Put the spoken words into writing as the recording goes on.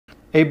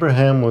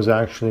Abraham was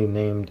actually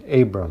named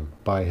Abram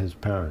by his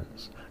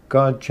parents.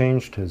 God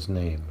changed his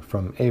name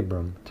from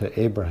Abram to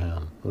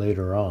Abraham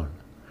later on.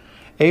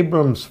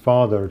 Abram's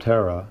father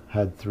Terah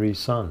had 3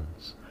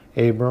 sons,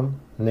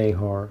 Abram,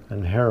 Nahor,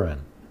 and Harran,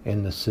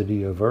 in the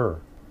city of Ur.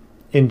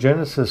 In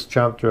Genesis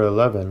chapter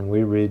 11,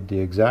 we read the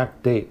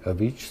exact date of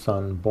each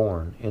son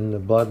born in the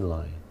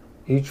bloodline.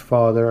 Each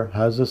father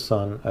has a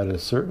son at a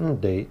certain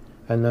date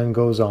and then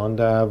goes on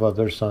to have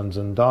other sons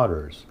and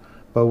daughters.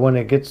 But when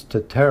it gets to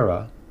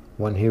Terah,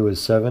 when he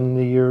was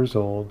 70 years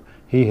old,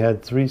 he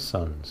had 3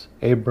 sons,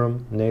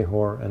 Abram,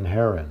 Nahor, and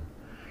Harran.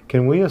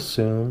 Can we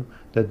assume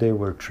that they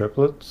were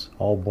triplets,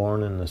 all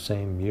born in the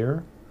same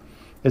year?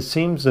 It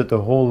seems that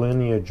the whole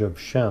lineage of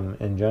Shem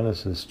in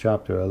Genesis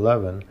chapter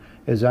 11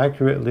 is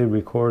accurately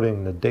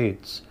recording the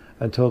dates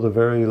until the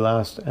very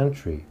last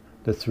entry,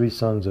 the 3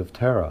 sons of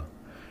Terah.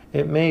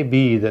 It may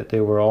be that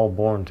they were all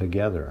born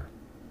together.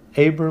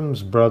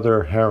 Abram's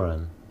brother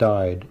Harran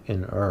died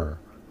in Ur,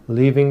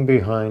 leaving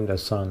behind a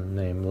son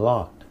named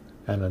Lot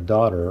and a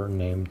daughter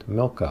named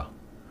Milcah.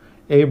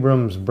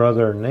 Abram's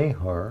brother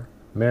Nahor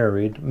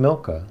married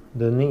Milcah,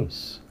 the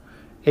niece.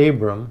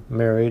 Abram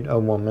married a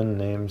woman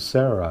named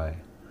Sarai.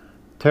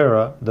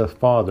 Terah, the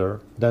father,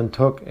 then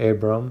took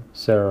Abram,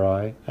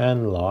 Sarai,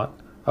 and Lot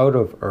out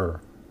of Ur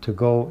to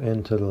go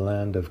into the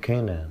land of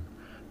Canaan.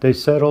 They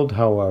settled,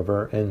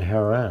 however, in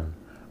Harran,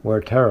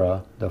 where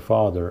Terah, the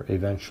father,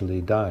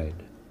 eventually died.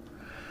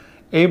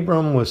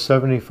 Abram was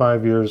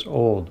 75 years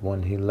old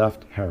when he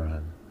left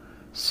Harran,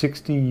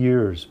 60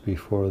 years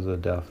before the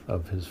death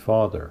of his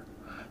father.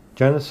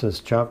 Genesis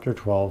chapter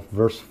 12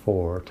 verse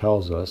 4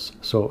 tells us,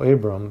 "So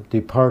Abram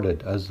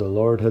departed as the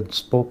Lord had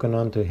spoken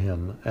unto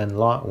him, and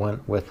Lot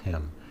went with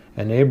him.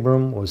 And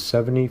Abram was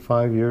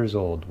 75 years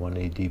old when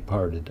he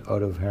departed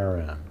out of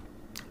Harran."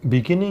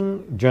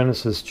 Beginning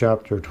Genesis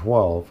chapter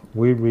 12,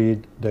 we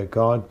read that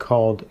God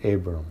called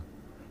Abram.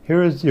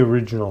 Here is the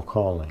original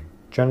calling.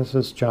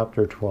 Genesis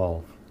chapter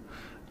 12,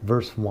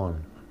 verse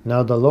 1.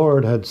 "Now the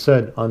Lord had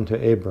said unto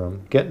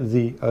Abram, Get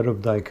thee out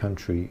of thy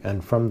country,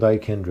 and from thy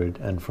kindred,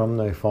 and from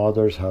thy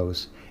father's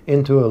house,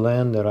 into a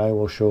land that I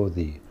will show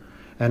thee.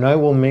 And I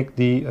will make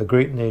thee a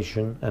great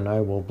nation, and I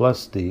will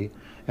bless thee,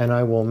 and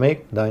I will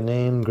make thy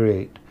name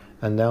great,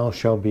 and thou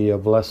shalt be a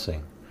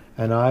blessing.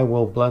 And I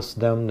will bless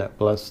them that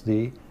bless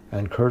thee,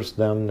 and curse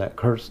them that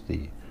curse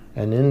thee.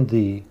 And in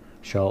thee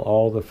shall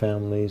all the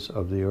families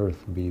of the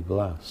earth be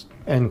blessed."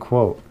 End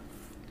quote.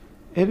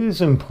 It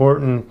is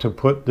important to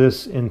put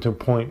this into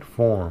point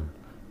form,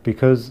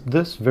 because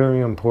this very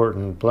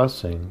important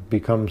blessing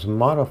becomes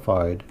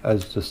modified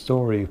as the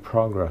story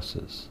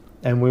progresses,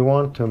 and we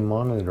want to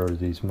monitor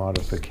these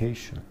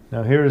modifications.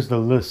 Now here is the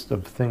list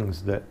of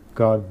things that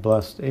God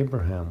blessed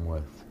Abraham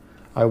with.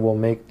 "I will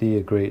make thee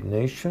a great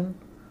nation.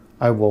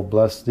 I will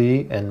bless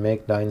thee and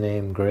make thy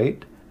name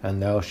great,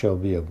 and thou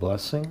shalt be a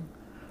blessing.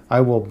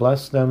 I will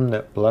bless them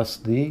that bless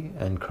thee,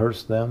 and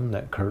curse them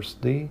that curse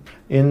thee.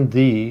 In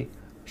thee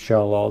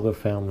shall all the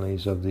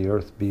families of the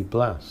earth be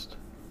blessed."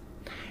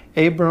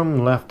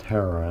 Abram left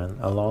Harran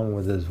along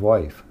with his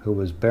wife, who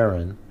was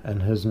barren,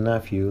 and his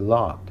nephew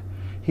Lot.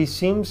 He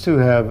seems to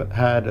have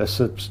had a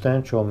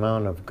substantial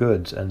amount of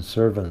goods and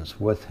servants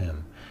with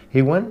him.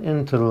 He went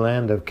into the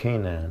land of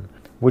Canaan,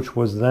 which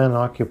was then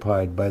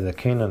occupied by the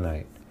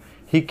Canaanite.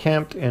 He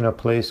camped in a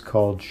place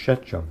called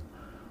Shechem,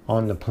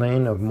 on the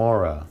plain of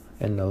Moreh,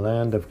 in the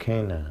land of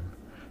Canaan.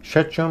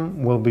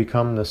 Shechem will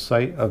become the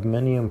site of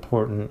many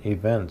important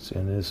events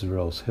in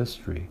Israel's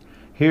history.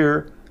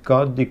 Here,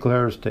 God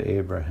declares to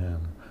Abraham,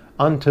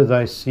 "Unto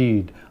thy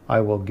seed I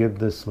will give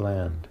this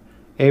land."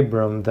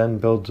 Abram then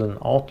builds an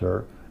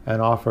altar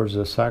and offers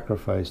a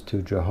sacrifice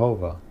to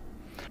Jehovah.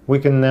 We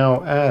can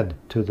now add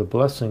to the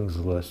blessings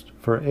list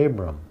for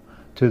Abram.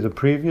 To the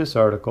previous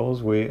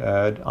articles we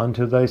add,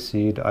 "Unto thy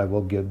seed I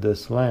will give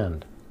this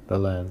land," the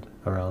land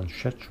around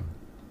Shechem.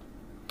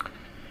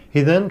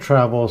 He then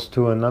travels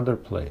to another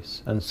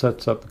place and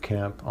sets up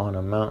camp on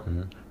a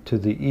mountain to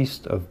the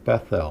east of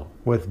Bethel,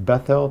 with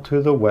Bethel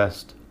to the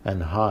west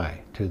and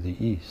Hai to the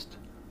east.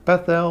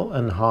 Bethel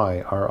and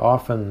Hai are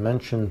often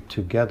mentioned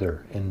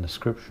together in the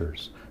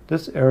scriptures.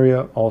 This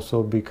area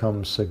also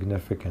becomes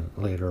significant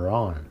later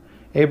on.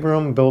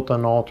 Abram built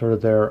an altar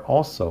there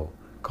also,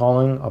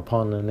 calling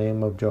upon the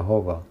name of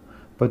Jehovah,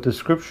 but the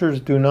scriptures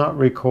do not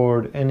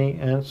record any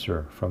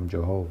answer from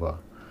Jehovah.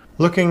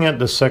 Looking at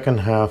the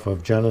second half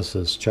of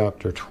Genesis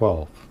chapter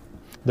 12,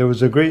 there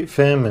was a great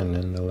famine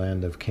in the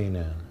land of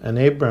Canaan, and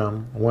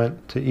Abram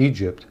went to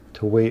Egypt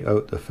to wait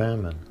out the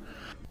famine.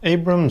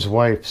 Abram's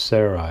wife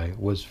Sarai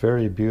was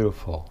very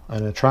beautiful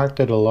and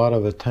attracted a lot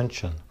of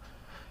attention.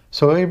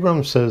 So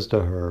Abram says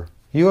to her,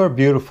 "You are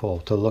beautiful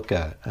to look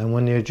at, and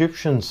when the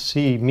Egyptians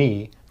see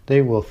me,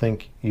 they will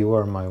think you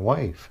are my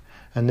wife,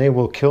 and they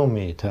will kill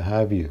me to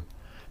have you.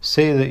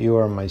 Say that you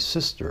are my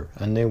sister,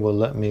 and they will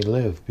let me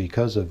live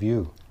because of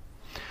you."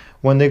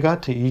 When they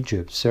got to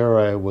Egypt,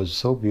 Sarai was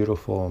so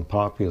beautiful and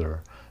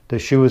popular that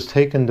she was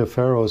taken to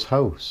Pharaoh's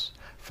house.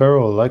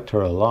 Pharaoh liked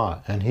her a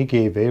lot, and he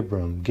gave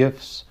Abram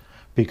gifts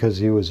because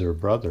he was her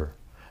brother.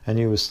 and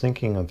he was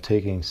thinking of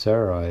taking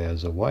Sarai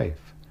as a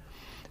wife.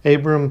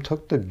 Abram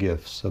took the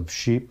gifts of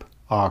sheep,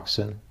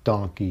 oxen,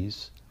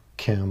 donkeys,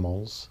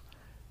 camels,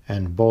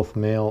 and both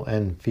male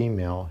and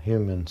female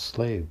human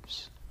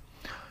slaves.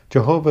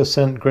 Jehovah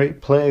sent great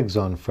plagues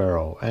on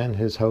Pharaoh and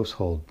his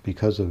household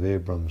because of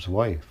Abram's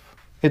wife.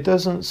 It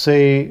doesn't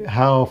say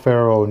how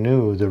Pharaoh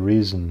knew the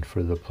reason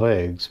for the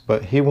plagues,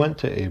 but he went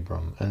to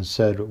Abram and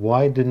said,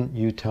 "Why didn't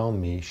you tell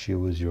me she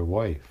was your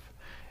wife?"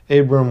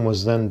 Abram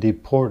was then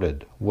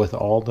deported with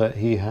all that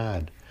he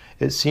had.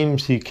 It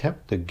seems he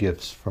kept the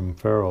gifts from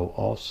Pharaoh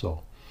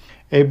also.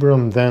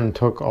 Abram then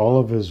took all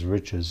of his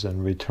riches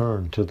and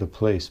returned to the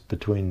place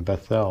between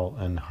Bethel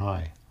and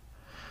Hai,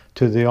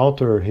 to the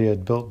altar he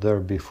had built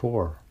there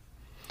before.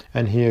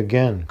 And he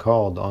again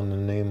called on the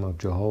name of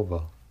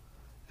Jehovah,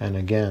 and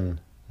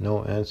again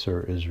no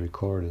answer is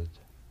recorded.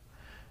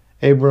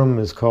 Abram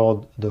is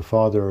called the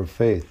father of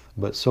faith,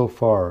 but so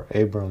far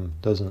Abram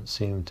doesn't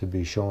seem to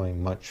be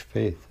showing much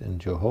faith in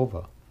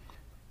Jehovah.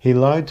 He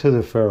lied to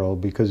the Pharaoh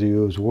because he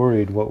was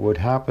worried what would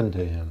happen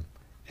to him.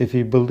 If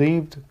he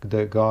believed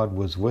that God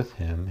was with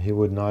him, he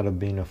would not have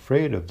been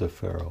afraid of the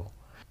Pharaoh.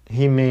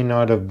 He may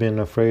not have been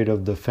afraid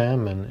of the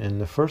famine in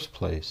the first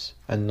place,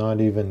 and not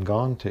even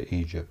gone to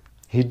Egypt.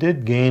 He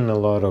did gain a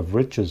lot of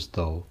riches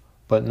though,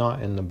 but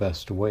not in the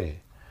best way.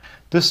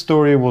 This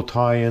story will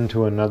tie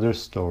into another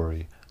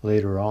story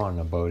later on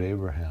about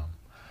Abraham.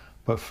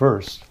 But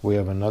first, we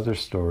have another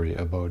story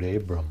about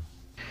Abram.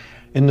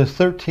 In the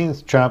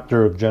 13th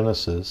chapter of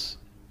Genesis,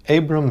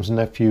 Abram's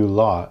nephew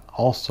Lot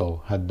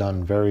also had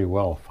done very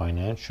well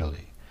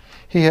financially.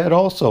 He had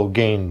also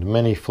gained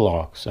many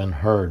flocks and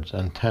herds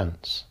and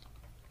tents,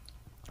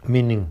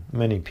 meaning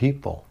many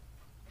people.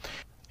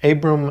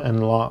 Abram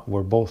and Lot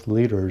were both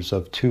leaders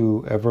of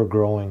two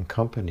ever-growing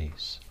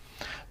companies.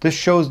 This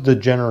shows the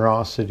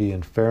generosity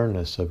and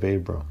fairness of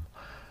Abram.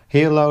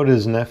 He allowed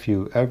his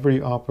nephew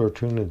every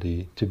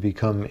opportunity to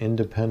become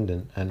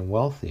independent and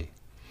wealthy.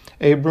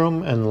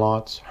 Abram and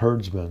Lot's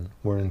herdsmen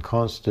were in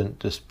constant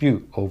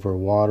dispute over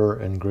water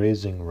and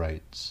grazing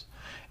rights.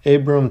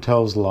 Abram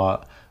tells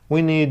Lot,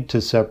 "We need to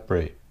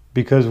separate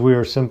because we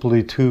are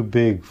simply too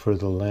big for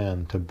the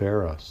land to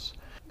bear us."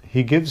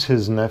 He gives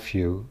his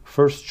nephew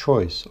first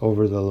choice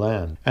over the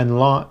land, and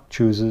Lot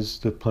chooses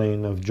the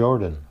plain of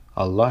Jordan,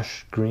 a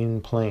lush green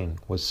plain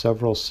with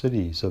several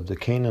cities of the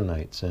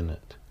Canaanites in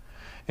it,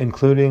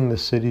 including the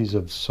cities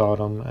of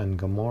Sodom and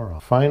Gomorrah.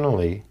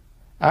 Finally,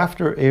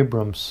 after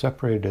Abram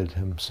separated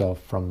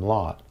himself from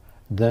Lot,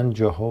 then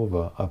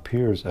Jehovah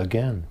appears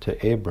again to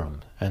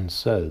Abram and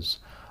says,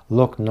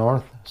 "Look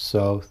north,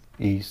 south,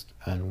 east,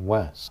 and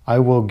west. I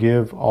will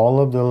give all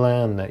of the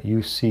land that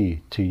you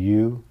see to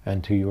you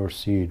and to your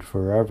seed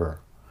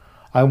forever.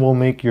 I will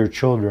make your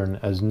children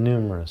as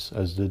numerous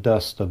as the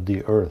dust of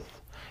the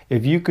earth.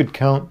 If you could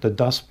count the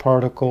dust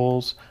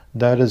particles,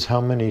 that is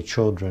how many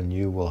children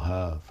you will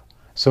have."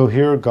 So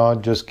here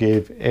God just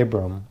gave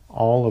Abram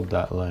all of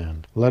that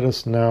land. Let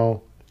us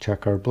now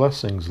check our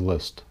blessings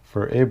list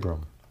for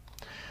Abram.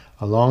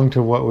 Along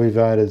to what we've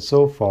added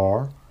so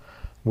far,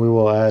 we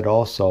will add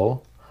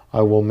also,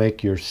 "I will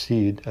make your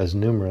seed as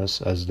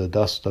numerous as the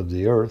dust of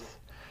the earth,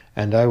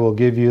 and I will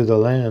give you the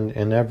land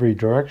in every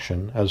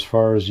direction as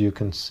far as you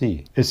can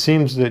see." It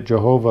seems that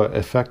Jehovah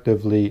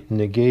effectively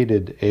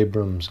negated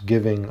Abram's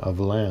giving of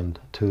land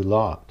to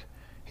Lot.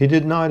 He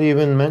did not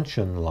even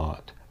mention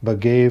Lot, but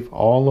gave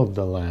all of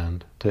the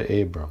land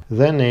to Abram.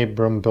 Then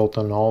Abram built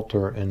an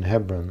altar in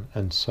Hebron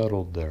and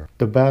settled there.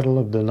 The Battle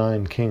of the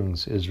 9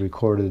 Kings is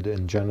recorded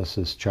in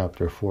Genesis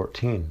chapter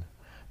 14.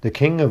 The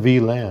king of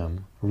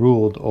Elam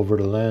ruled over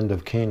the land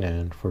of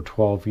Canaan for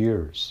 12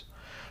 years.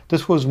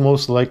 This was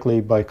most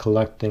likely by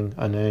collecting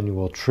an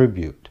annual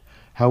tribute.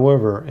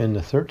 However, in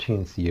the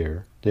 13th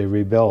year, they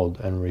rebelled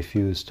and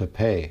refused to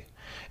pay.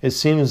 It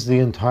seems the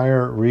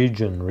entire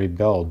region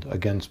rebelled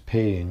against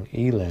paying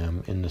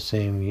Elam in the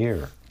same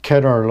year.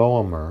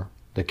 Chedorlaomer,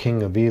 the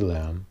king of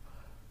Elam,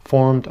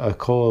 formed a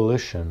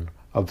coalition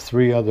of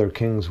 3 other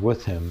kings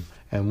with him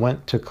and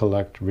went to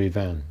collect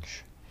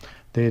revenge.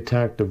 They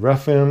attacked the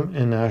Rephaim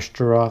in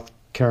Ashtaroth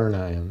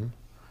Karnaim,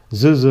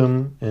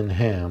 Zuzim in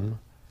Ham,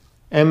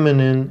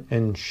 Emmanin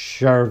in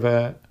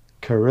Sharvet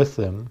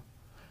Kerithim,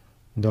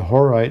 the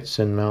Horites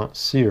in Mount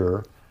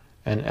Seir,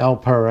 and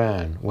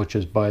El-Paran, which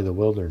is by the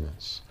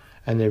wilderness.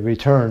 And they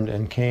returned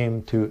and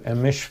came to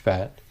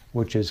Emishphat,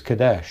 which is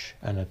Kadesh,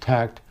 and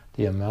attacked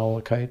the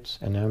Amalekites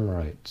and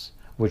Amorites,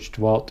 which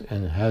dwelt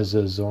in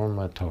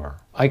Hazazormatar.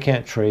 I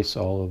can't trace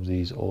all of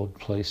these old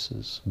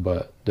places,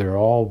 but they're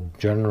all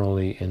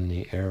generally in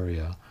the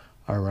area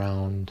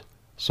around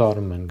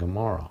Sodom and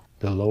Gomorrah,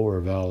 the lower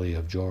valley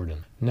of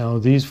Jordan. Now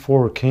these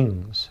 4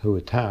 kings who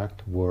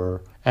attacked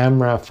were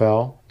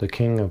Amraphel, the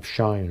king of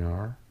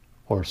Shinar,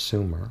 or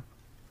Sumer,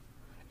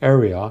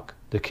 Arioch,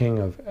 the king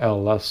of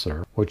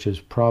El-Lesser, which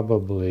is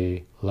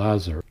probably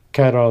Lazar,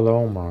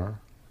 Chedorlaomer,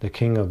 the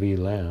king of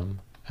Elam,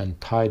 and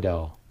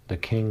Tidal, the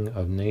king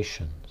of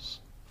nations.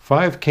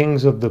 5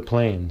 kings of the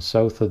plain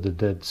south of the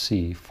Dead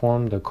Sea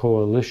formed a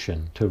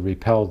coalition to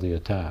repel the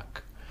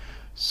attack.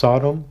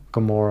 Sodom,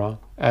 Gomorrah,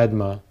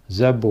 Admah,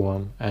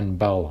 Zebulun, and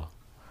Bela.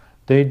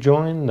 They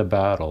joined the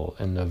battle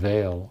in the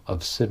Vale of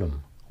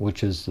Siddim,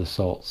 which is the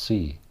Salt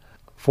Sea.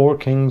 4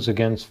 kings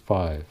against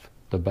 5,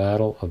 the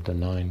battle of the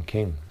 9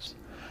 kings.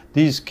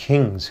 These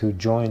kings who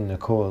joined the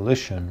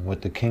coalition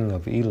with the king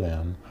of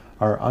Elam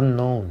are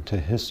unknown to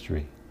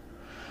history.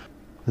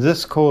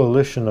 This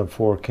coalition of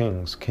 4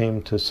 kings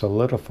came to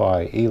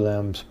solidify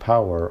Elam's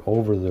power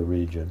over the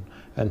region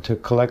and to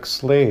collect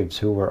slaves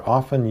who were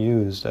often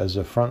used as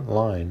a front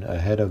line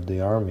ahead of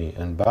the army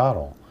in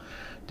battle.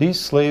 These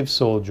slave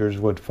soldiers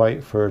would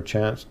fight for a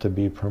chance to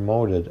be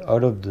promoted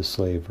out of the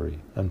slavery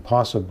and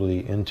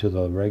possibly into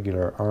the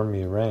regular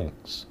army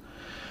ranks.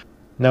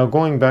 Now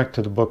going back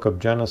to the book of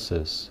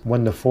Genesis,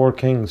 when the 4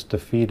 kings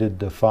defeated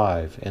the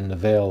 5 in the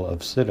Vale of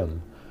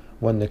Siddim,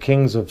 when the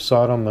kings of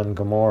Sodom and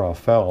Gomorrah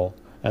fell,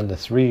 and the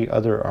 3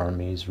 other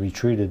armies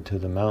retreated to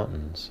the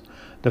mountains,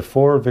 the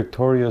 4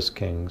 victorious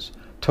kings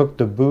took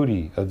the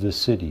booty of the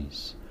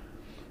cities.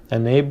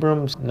 And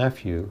Abram's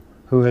nephew,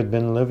 who had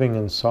been living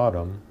in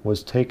Sodom,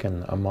 was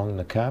taken among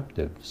the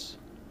captives.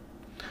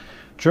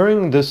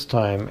 During this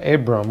time,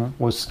 Abram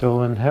was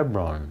still in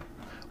Hebron,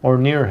 or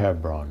near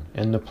Hebron,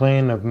 in the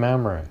plain of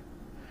Mamre.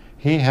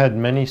 He had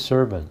many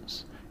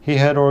servants. He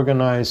had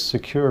organized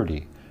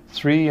security.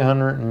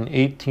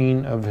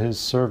 318 of his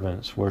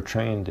servants were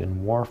trained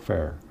in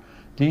warfare.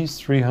 These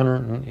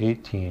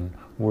 318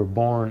 were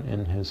born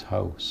in his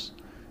house,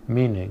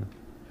 meaning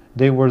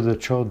they were the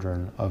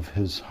children of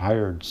his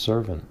hired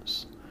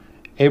servants.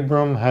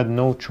 Abram had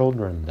no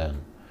children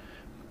then.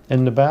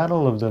 In the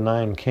battle of the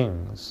 9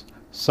 kings,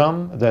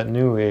 some that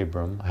knew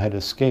Abram had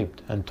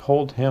escaped and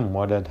told him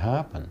what had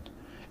happened.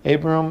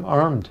 Abram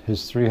armed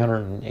his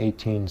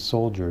 318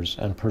 soldiers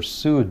and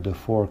pursued the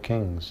 4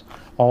 kings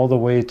all the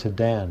way to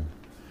Dan.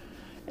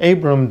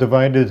 Abram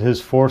divided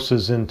his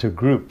forces into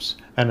groups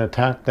and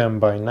attacked them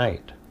by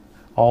night,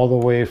 all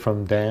the way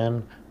from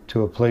Dan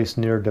to a place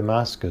near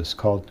Damascus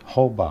called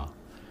Hobah.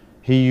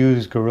 He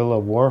used guerrilla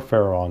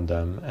warfare on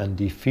them and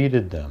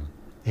defeated them.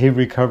 He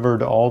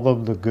recovered all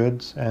of the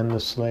goods and the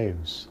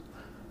slaves.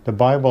 The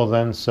Bible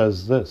then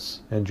says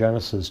this in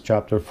Genesis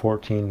chapter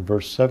 14,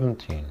 verse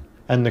 17.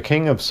 And the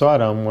king of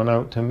Sodom went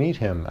out to meet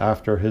him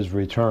after his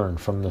return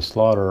from the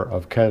slaughter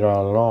of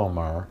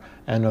Kedorlaomer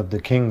and of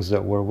the kings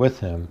that were with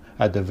him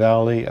at the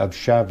valley of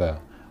Shaveh,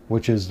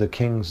 which is the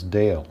king's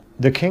dale.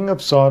 The king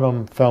of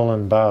Sodom fell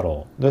in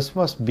battle. This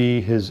must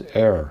be his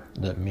heir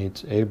that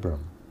meets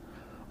Abram.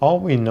 All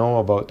we know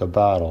about the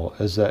battle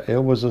is that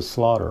it was a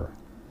slaughter,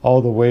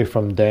 all the way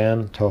from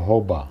Dan to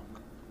Hobah.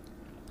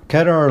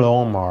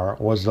 Kedorlaomer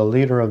was the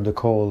leader of the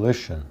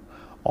coalition.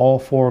 All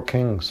 4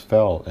 kings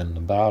fell in the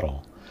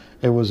battle.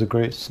 It was a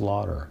great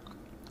slaughter.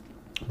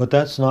 But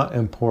that's not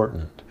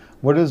important.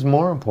 What is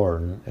more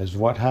important is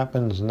what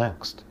happens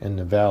next in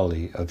the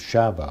valley of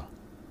Shaveh,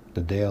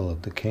 the Dale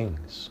of the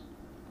Kings.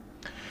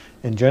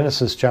 In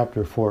Genesis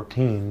chapter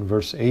 14,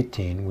 verse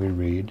 18, we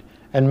read,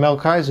 And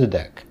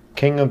Melchizedek,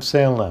 king of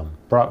Salem,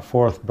 brought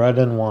forth bread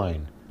and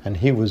wine, and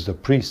he was the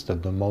priest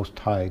of the Most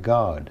High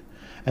God.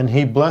 And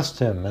he blessed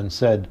him and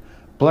said,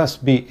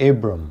 Blessed be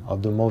Abram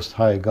of the Most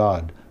High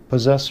God,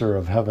 possessor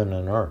of heaven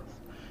and earth.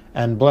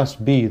 And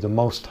blessed be the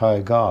Most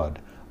High God,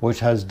 which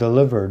has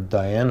delivered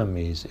thy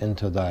enemies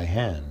into thy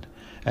hand.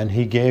 And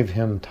he gave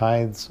him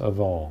tithes of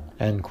all.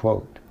 End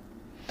quote.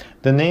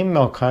 The name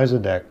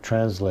Melchizedek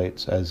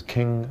translates as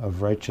King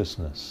of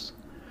Righteousness,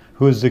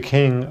 who is the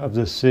king of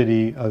the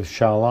city of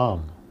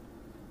Shalom.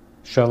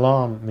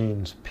 Shalom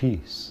means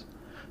peace.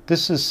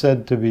 This is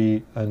said to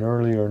be an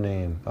earlier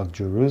name of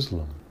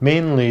Jerusalem,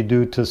 mainly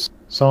due to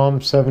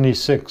Psalm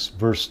 76,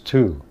 verse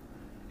 2.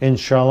 In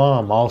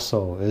Shalom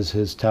also is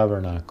his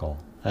tabernacle,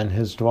 and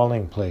his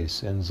dwelling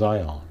place in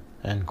Zion.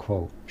 End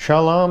quote.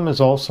 Shalom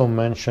is also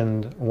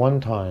mentioned one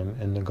time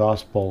in the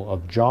Gospel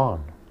of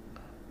John.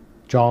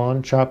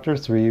 John chapter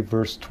 3,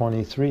 verse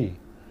 23.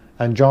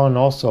 And John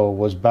also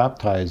was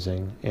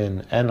baptizing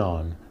in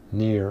Enon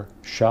near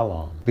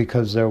Shalom,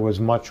 because there was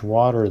much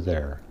water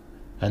there,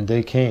 and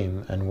they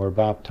came and were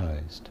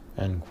baptized.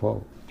 End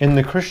quote. In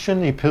the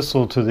Christian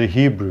epistle to the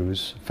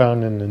Hebrews,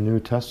 found in the New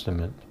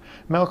Testament,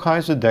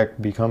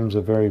 Melchizedek becomes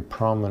a very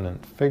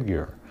prominent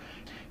figure.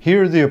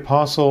 Here the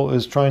apostle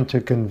is trying to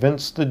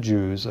convince the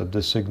Jews of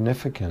the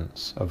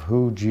significance of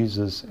who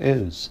Jesus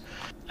is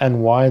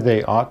and why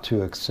they ought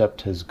to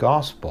accept his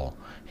gospel.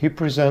 He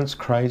presents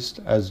Christ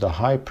as the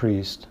high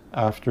priest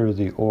after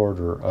the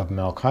order of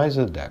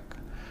Melchizedek,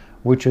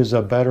 which is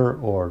a better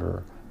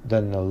order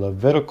than the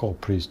Levitical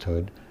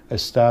priesthood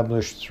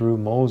established through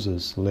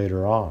Moses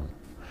later on.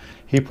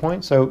 He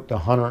points out the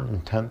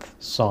 110th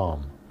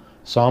Psalm.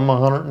 Psalm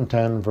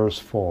 110, verse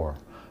 4.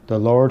 The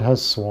Lord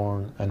has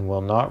sworn and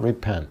will not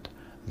repent.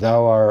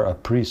 Thou art a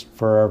priest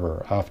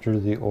forever after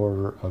the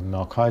order of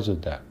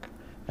Melchizedek.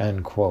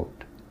 End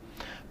quote.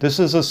 This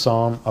is a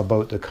psalm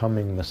about the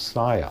coming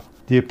Messiah.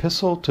 The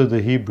epistle to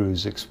the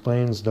Hebrews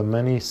explains the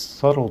many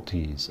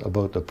subtleties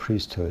about the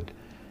priesthood,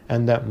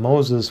 and that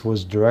Moses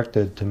was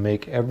directed to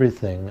make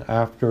everything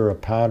after a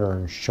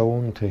pattern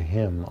shown to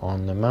him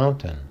on the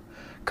mountain.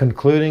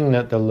 concluding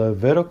that the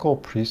Levitical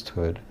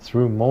priesthood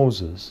through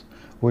Moses,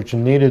 which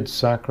needed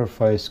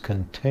sacrifice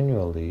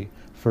continually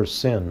for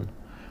sin,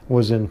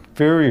 was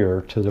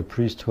inferior to the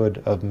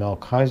priesthood of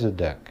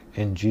Melchizedek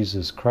in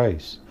Jesus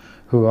Christ,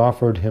 who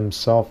offered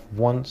himself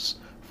once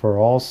for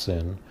all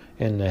sin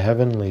in the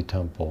heavenly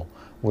temple,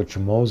 which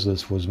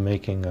Moses was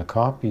making a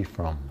copy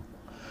from.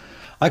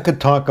 I could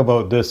talk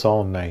about this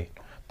all night,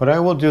 but I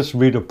will just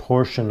read a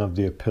portion of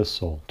the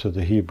epistle to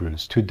the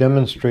Hebrews to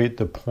demonstrate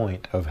the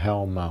point of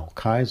how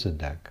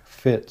Melchizedek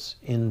fits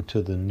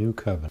into the new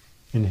covenant.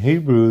 In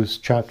Hebrews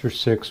chapter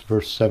 6,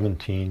 verse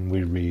 17,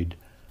 we read,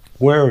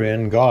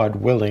 "Wherein God,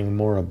 willing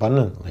more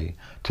abundantly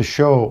to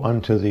show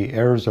unto the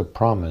heirs of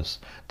promise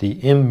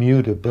the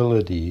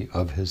immutability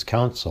of his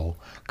counsel,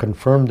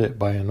 confirmed it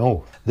by an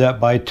oath,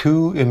 that by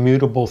two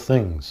immutable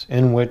things,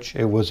 in which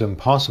it was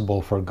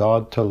impossible for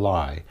God to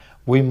lie,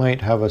 we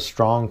might have a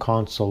strong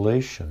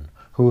consolation,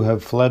 who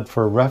have fled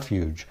for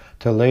refuge,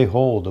 to lay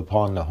hold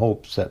upon the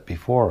hope set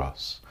before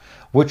us.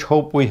 Which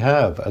hope we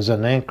have as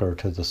an anchor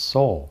to the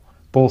soul,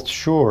 both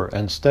sure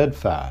and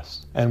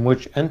steadfast, and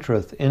which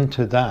entereth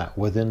into that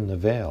within the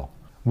veil,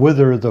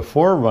 whither the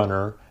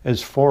forerunner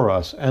is for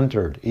us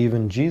entered,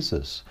 even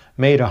Jesus,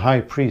 made a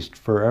high priest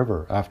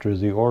forever after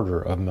the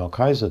order of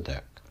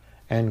Melchizedek."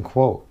 End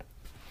quote.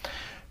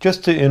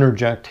 Just to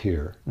interject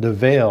here, the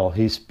veil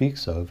he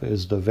speaks of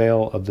is the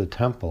veil of the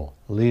temple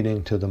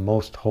leading to the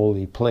most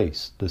holy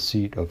place, the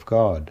seat of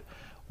God,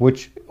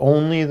 which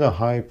only the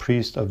high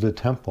priest of the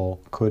temple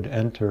could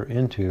enter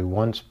into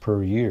once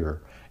per year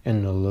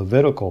in the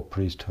Levitical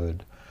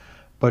priesthood,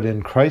 but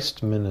in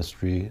Christ's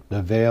ministry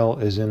the veil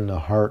is in the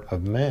heart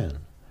of man.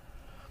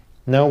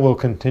 Now we'll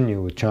continue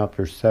with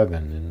chapter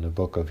 7 in the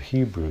book of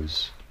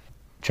Hebrews.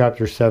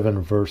 Chapter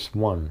 7, verse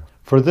 1.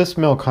 "For this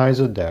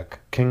Melchizedek,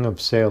 king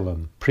of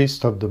Salem,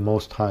 priest of the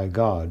Most High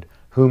God,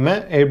 who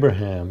met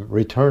Abraham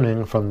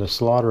returning from the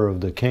slaughter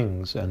of the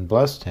kings, and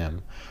blessed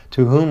him,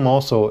 to whom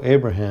also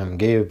Abraham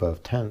gave a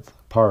tenth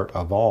part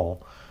of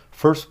all,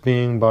 first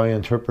being by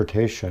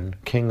interpretation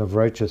king of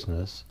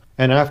righteousness,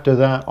 and after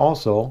that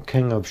also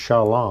king of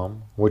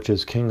Shalom, which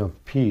is king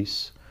of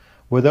peace,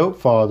 without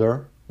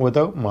father,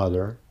 without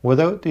mother,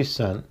 without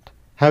descent,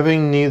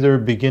 having neither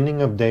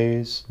beginning of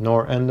days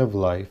nor end of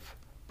life,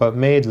 but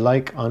made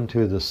like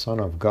unto the Son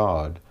of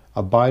God,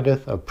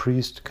 abideth a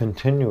priest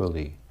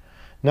continually.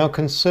 Now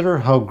consider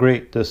how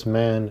great this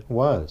man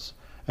was,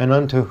 and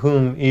unto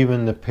whom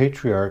even the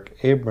patriarch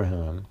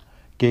Abraham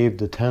gave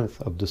the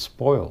tenth of the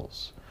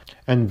spoils.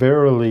 And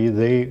verily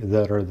they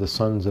that are the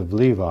sons of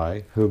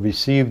Levi, who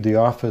received the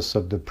office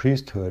of the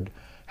priesthood,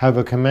 have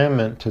a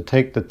commandment to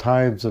take the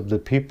tithes of the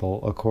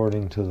people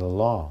according to the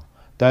law,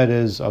 that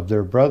is, of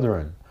their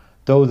brethren,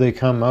 though they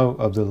come out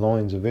of the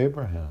loins of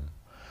Abraham.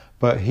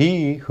 But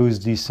he whose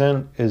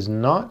descent is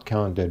not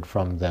counted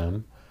from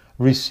them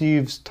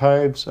receives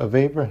tithes of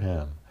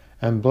Abraham,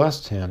 and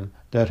blessed him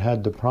that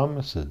had the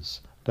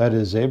promises, that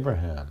is,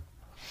 Abraham.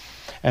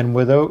 And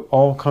without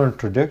all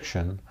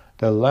contradiction,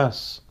 the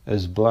less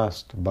is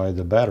blessed by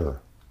the better.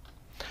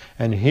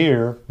 And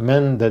here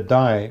men that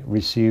die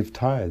receive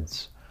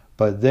tithes,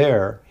 but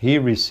there he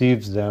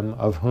receives them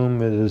of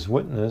whom it is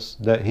witness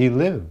that he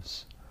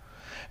lives.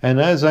 And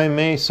as I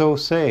may so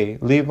say,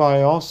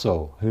 Levi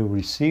also, who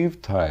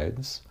received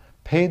tithes,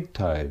 paid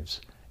tithes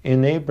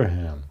in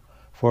Abraham,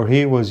 for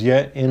he was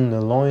yet in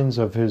the loins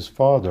of his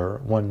father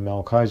when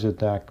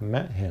Melchizedek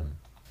met him.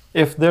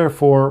 If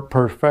therefore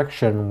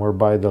perfection were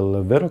by the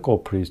Levitical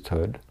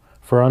priesthood,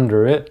 for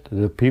under it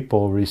the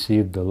people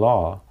received the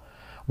law,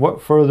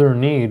 what further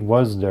need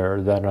was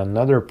there that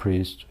another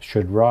priest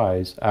should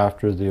rise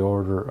after the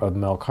order of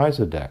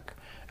Melchizedek,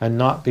 and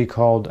not be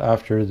called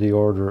after the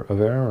order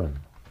of Aaron,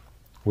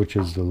 which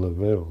is the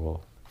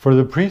Levitical? For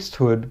the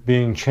priesthood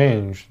being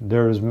changed,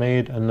 there is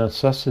made a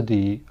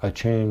necessity a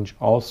change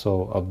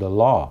also of the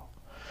law.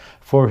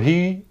 For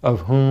he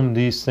of whom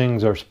these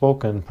things are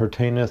spoken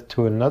pertaineth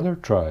to another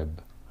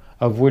tribe,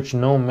 of which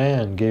no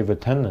man gave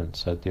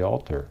attendance at the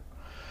altar.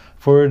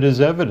 For it is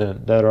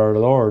evident that our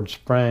Lord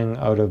sprang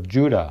out of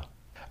Judah,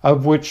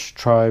 of which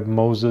tribe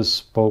Moses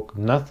spoke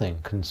nothing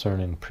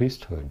concerning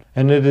priesthood.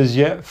 And it is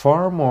yet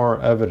far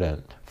more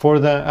evident, for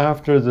that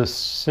after the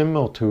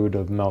similitude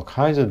of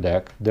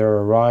Melchizedek there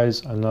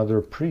arise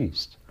another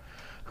priest,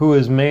 who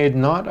is made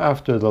not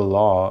after the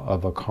law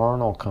of a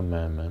carnal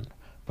commandment,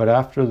 but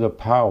after the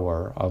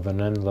power of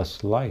an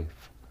endless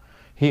life.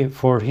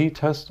 For he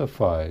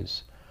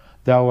testifies,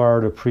 "Thou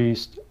art a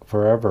priest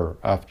forever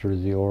after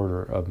the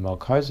order of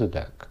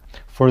Melchizedek."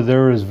 For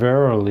there is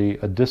verily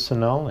a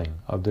disannulling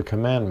of the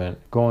commandment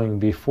going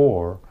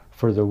before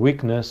for the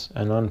weakness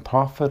and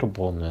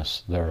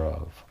unprofitableness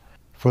thereof.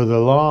 For the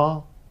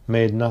law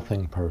made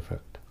nothing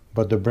perfect,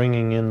 but the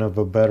bringing in of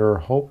a better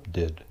hope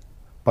did,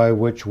 by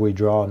which we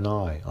draw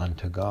nigh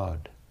unto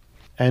God.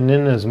 And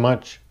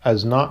inasmuch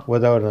as not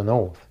without an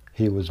oath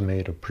he was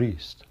made a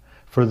priest.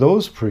 For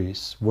those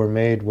priests were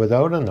made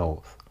without an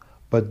oath,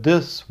 but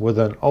this with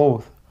an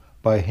oath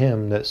by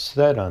him that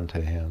said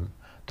unto him,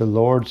 "The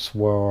Lord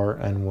swore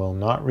and will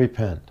not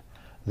repent,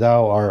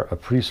 thou art a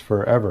priest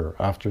forever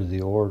after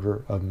the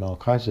order of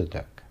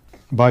Melchizedek.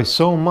 By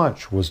so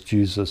much was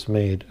Jesus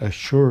made a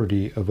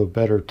surety of a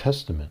better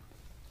testament.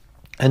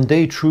 And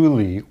they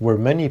truly were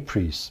many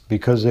priests,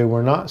 because they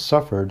were not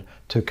suffered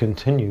to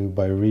continue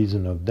by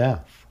reason of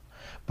death.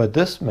 But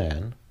this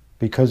man,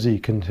 because he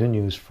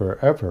continues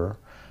forever,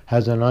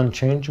 has an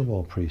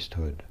unchangeable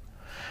priesthood.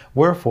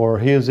 Wherefore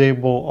he is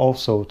able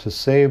also to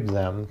save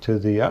them to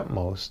the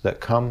utmost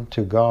that come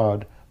to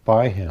God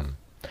by him,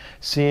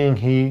 seeing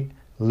he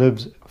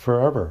lives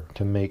forever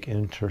to make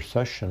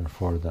intercession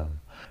for them.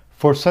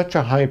 For such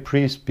a high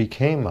priest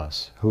became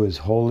us, who is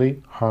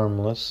holy,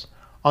 harmless,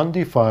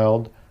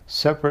 undefiled,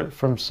 separate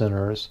from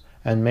sinners,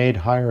 and made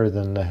higher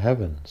than the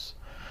heavens,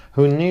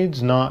 who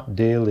needs not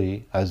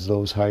daily, as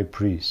those high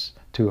priests,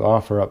 to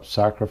offer up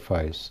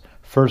sacrifice,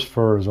 first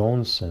for his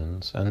own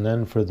sins, and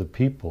then for the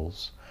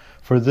people's.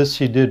 For this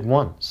he did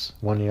once,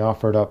 when he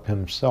offered up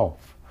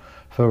himself.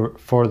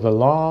 For the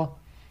law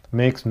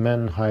makes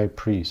men high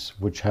priests,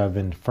 which have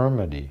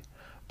infirmity,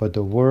 but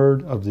the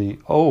word of the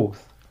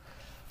oath,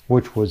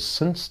 which was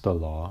since the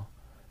law,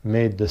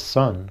 made the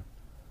Son,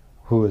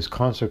 who is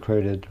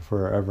consecrated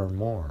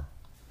forevermore.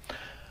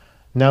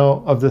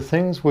 Now of the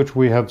things which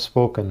we have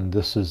spoken,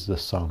 this is the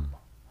sum.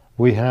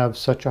 We have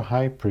such a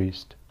high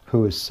priest,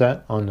 who is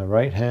set on the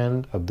right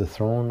hand of the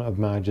throne of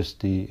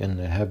majesty in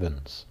the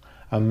heavens,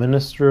 a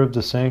minister of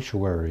the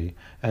sanctuary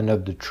and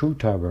of the true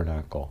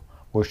tabernacle,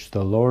 which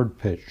the Lord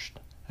pitched,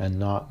 and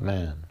not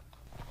man.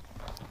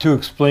 To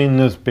explain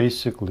this,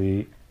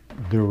 basically,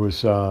 there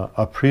was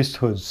a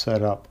priesthood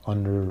set up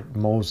under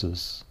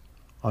Moses,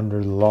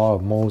 under the law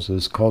of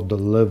Moses, called the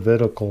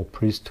Levitical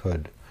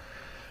priesthood.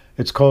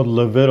 It's called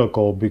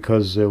Levitical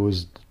because it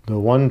was the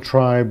one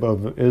tribe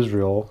of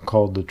Israel,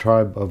 called the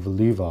tribe of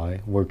Levi,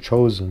 were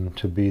chosen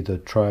to be the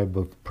tribe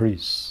of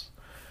priests.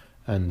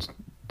 And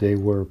they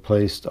were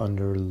placed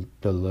under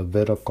the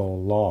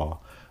Levitical law,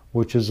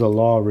 which is a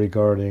law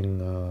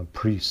regarding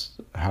priests,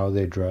 how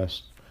they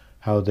dress,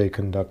 how they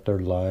conduct their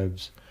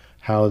lives,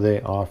 how they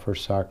offer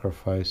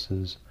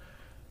sacrifices.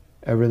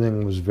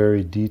 Everything was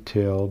very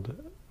detailed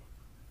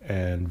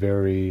and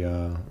very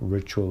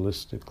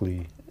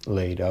ritualistically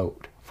laid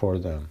out for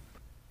them.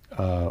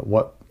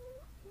 What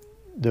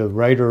the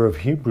writer of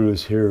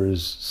Hebrews here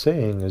is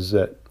saying is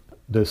that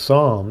the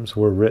Psalms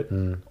were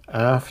written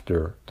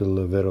after the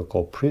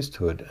Levitical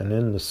priesthood, and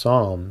in the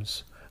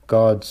Psalms,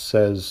 God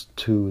says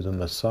to the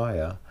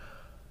Messiah,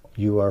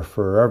 you are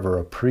forever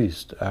a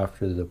priest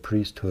after the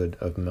priesthood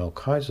of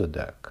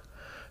Melchizedek.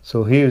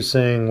 So he is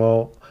saying,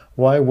 well,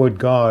 why would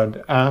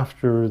God,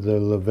 after the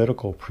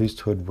Levitical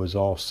priesthood was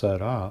all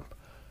set up,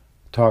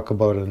 talk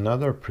about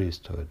another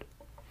priesthood?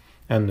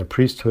 And the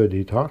priesthood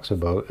he talks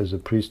about is the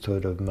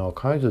priesthood of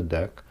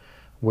Melchizedek,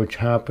 which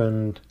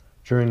happened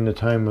during the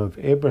time of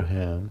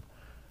Abraham,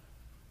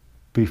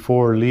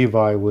 before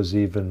Levi was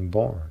even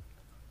born.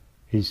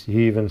 He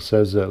even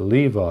says that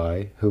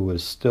Levi, who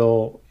was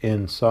still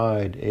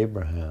inside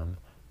Abraham,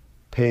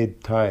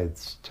 paid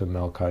tithes to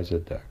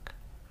Melchizedek,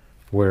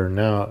 where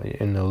now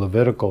in the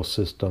Levitical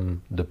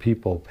system, the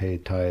people pay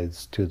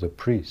tithes to the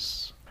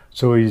priests.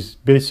 So he's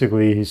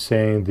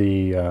saying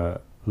the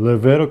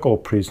Levitical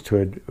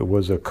priesthood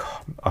was a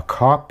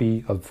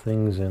copy of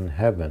things in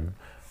heaven,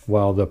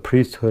 while the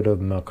priesthood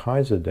of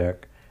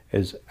Melchizedek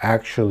is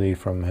actually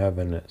from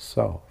heaven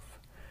itself.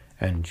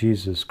 And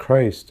Jesus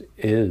Christ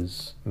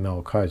is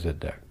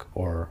Melchizedek,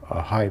 or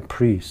a high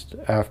priest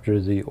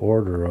after the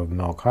order of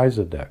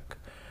Melchizedek,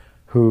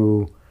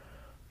 who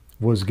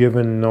was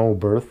given no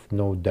birth,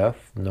 no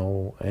death,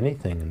 no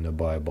anything in the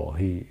Bible.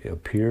 He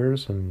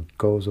appears and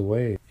goes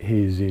away.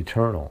 He's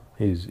eternal.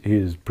 He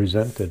is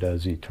presented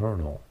as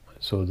eternal.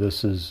 So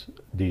this is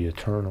the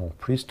eternal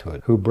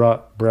priesthood, who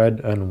brought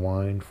bread and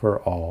wine for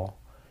all,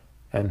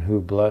 and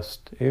who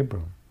blessed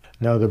Abram.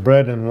 Now the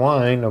bread and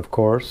wine, of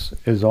course,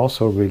 is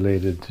also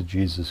related to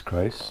Jesus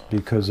Christ,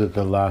 because at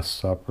the Last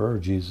Supper,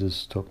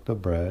 Jesus took the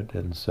bread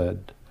and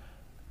said,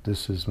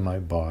 this is my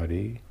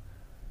body.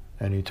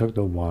 And he took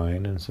the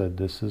wine and said,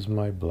 this is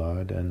my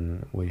blood.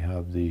 And we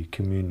have the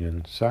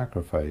communion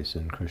sacrifice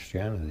in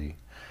Christianity,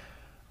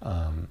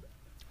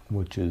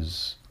 which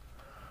is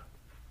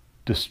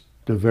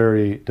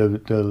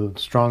the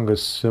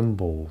strongest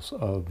symbols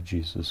of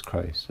Jesus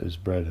Christ is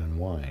bread and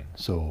wine.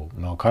 So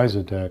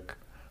Melchizedek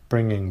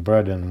bringing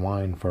bread and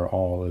wine for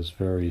all is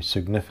very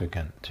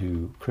significant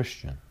to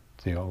Christian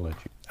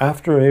theology.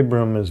 After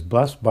Abram is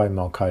blessed by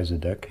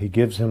Melchizedek, he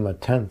gives him a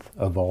tenth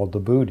of all the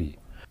booty.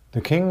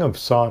 The king of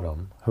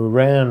Sodom, who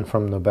ran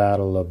from the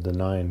battle of the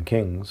 9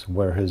 kings,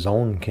 where his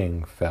own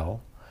king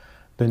fell,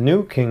 the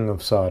new king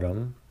of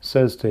Sodom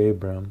says to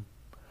Abram,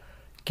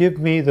 give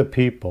me the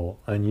people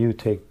and you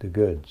take the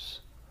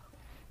goods.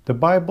 The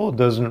Bible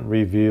doesn't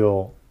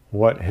reveal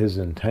what his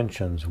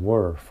intentions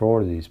were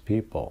for these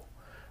people.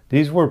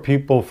 These were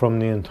people from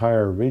the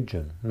entire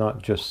region,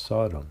 not just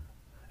Sodom.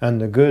 And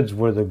the goods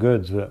were the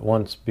goods that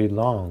once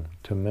belonged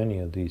to many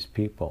of these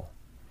people.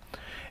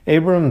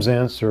 Abram's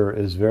answer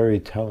is very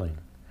telling.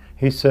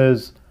 He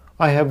says,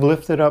 I have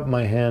lifted up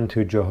my hand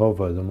to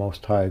Jehovah, the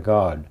Most High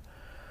God.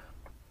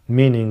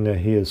 meaning that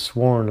he has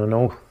sworn an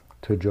oath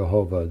to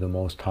Jehovah, the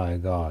Most High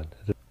God,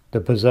 the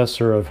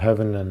possessor of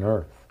heaven and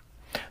earth,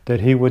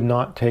 that he would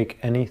not take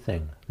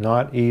anything,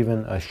 not even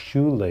a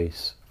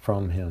shoelace,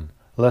 from him,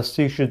 lest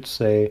he should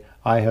say,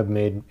 I have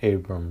made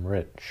Abram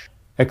rich,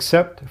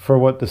 except for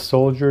what the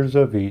soldiers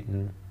have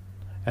eaten,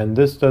 and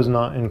this does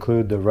not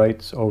include the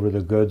rights over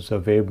the goods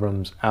of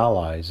Abram's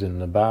allies in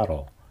the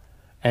battle,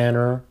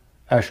 Aner,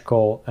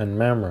 Eshcol, and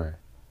Mamre.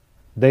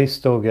 They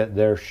still get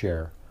their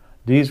share.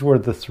 These were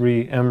the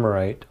three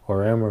Amorite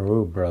or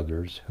Amaru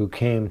brothers who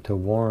came to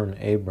warn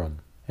Abram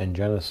in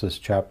Genesis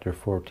chapter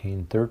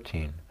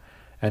 14:13,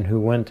 and who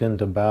went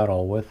into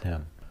battle with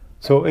him.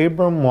 So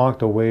Abram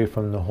walked away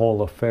from the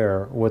whole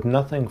affair with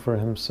nothing for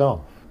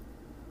himself.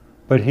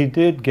 But he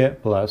did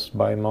get blessed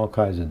by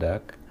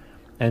Melchizedek,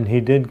 and he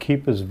did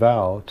keep his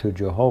vow to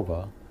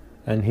Jehovah,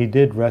 and he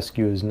did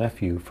rescue his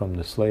nephew from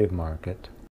the slave market,